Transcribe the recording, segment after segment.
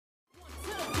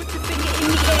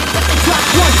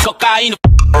cocaína.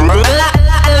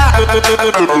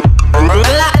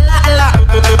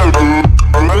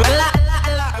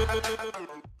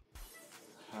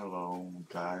 Hello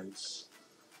guys.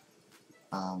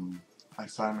 I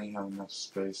finally have enough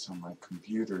space on my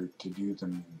computer to do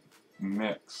the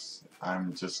mix.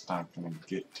 I'm just not gonna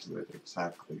get to it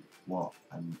exactly. Well,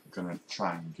 I'm gonna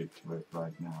try and get to it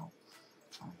right now.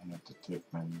 I have to take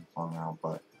my new phone out,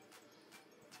 but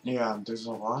yeah, there's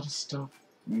a lot of stuff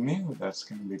new that's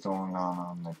gonna be going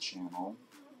on the channel.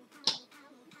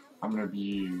 I'm gonna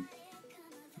be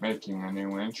making a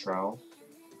new intro.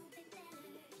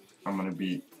 I'm gonna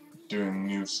be doing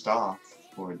new stuff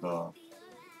for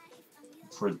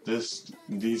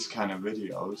these kind of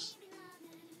videos,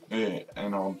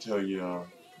 and I'll tell you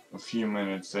a few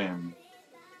minutes in,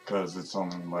 because it's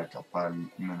only like a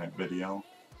 5-minute video.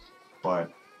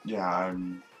 But yeah,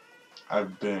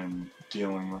 I've been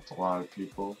dealing with a lot of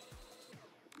people,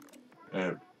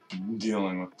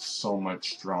 dealing with so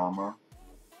much drama,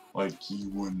 like you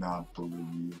would not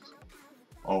believe.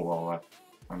 Oh well,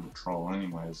 I'm a troll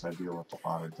anyways. I deal with a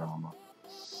lot of drama.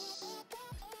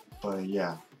 But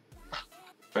yeah.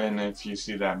 And if you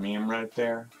see that meme right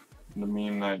there, the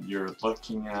meme that you're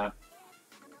looking at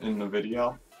in the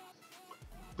video,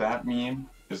 that meme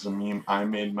is a meme I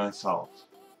made myself.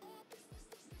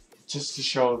 Just to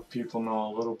show people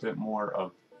know a little bit more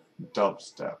of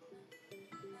dubstep.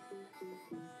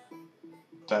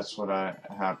 That's what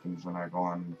happens when I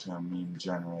go into a meme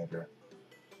generator.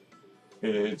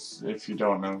 If you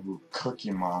don't know who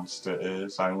Cookie Monster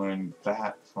is, I learned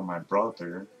that from my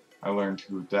brother. I learned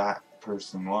who that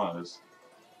person was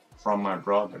from my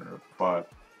brother. But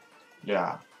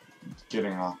yeah,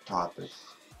 getting off topic.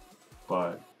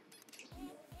 But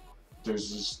there's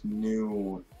this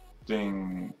new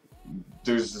thing.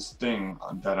 There's this thing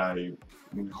that I'm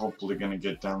hopefully gonna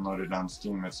get downloaded on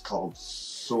Steam. It's called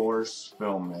Source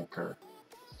Filmmaker.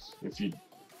 If you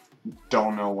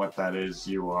don't know what that is,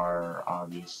 you are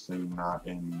obviously not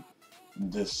in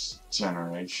this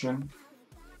generation.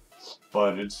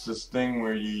 But it's this thing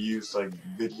where you use like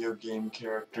video game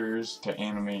characters to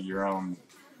animate your own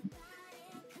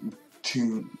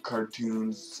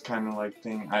cartoons kind of like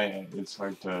thing. It's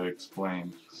hard to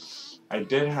explain. I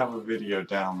did have a video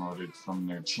downloaded from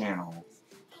their channel,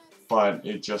 but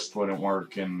it just wouldn't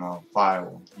work in the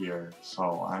file here.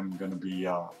 So I'm gonna be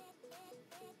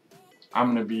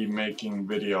making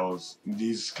videos,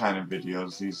 these kind of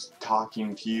videos, these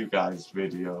talking to you guys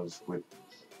videos with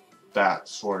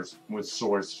Source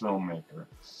Filmmaker.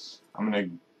 I'm gonna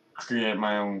create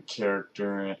my own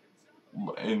character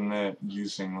in it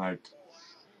using like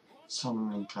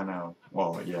some kind of,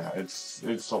 well, yeah, it's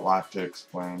a lot to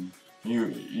explain.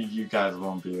 You guys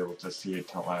won't be able to see it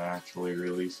till I actually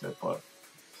release it, but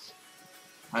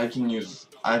I can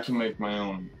make my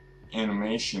own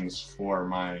animations for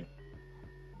my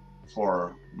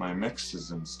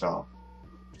mixes and stuff,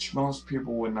 which most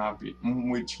people who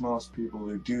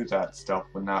do that stuff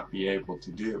would not be able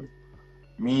to do.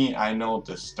 Me, I know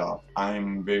this stuff.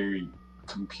 I'm very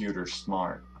computer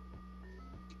smart.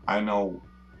 I know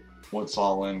what's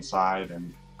all inside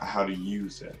and how to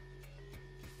use it.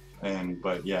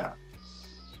 But yeah,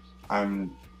 as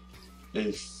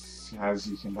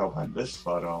you can tell by this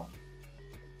photo,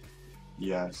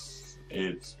 yes,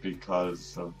 it's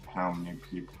because of how many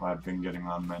people have been getting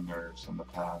on my nerves in the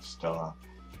past,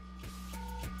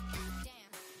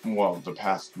 well, the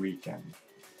past weekend.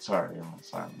 Sorry, I went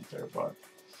silent there, but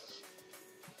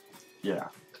yeah,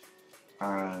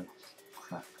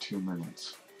 crap, 2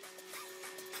 minutes.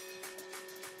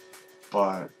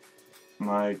 But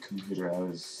my computer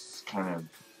has kind of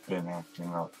been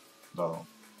acting up, though.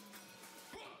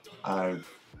 I've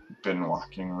been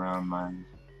walking around my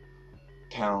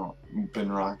town,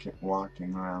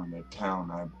 walking around the town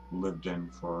I've lived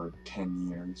in for 10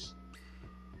 years.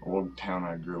 A little town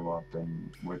I grew up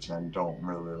in, which I don't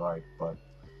really like, but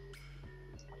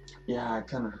yeah, I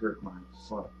kind of hurt my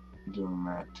foot doing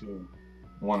that too.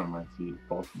 One of my feet,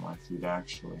 both of my feet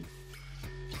actually.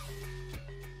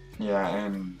 Yeah,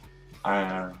 and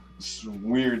this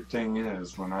weird thing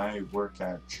is, when I work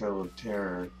at Trail of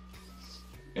Terror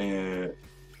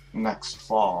next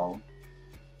fall,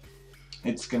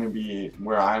 it's gonna be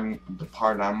where the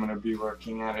part I'm gonna be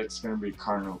working at, it's gonna be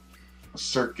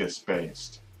circus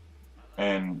based,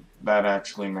 and that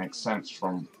actually makes sense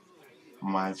from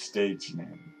my stage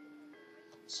name.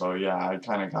 So yeah, I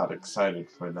kind of got excited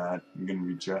for that. I'm gonna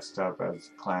be dressed up as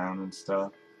a clown and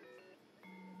stuff.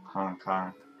 Honk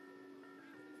honk.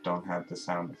 Don't have the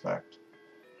sound effect.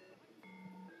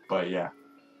 But yeah,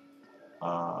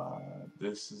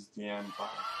 this is the end.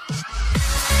 Bye.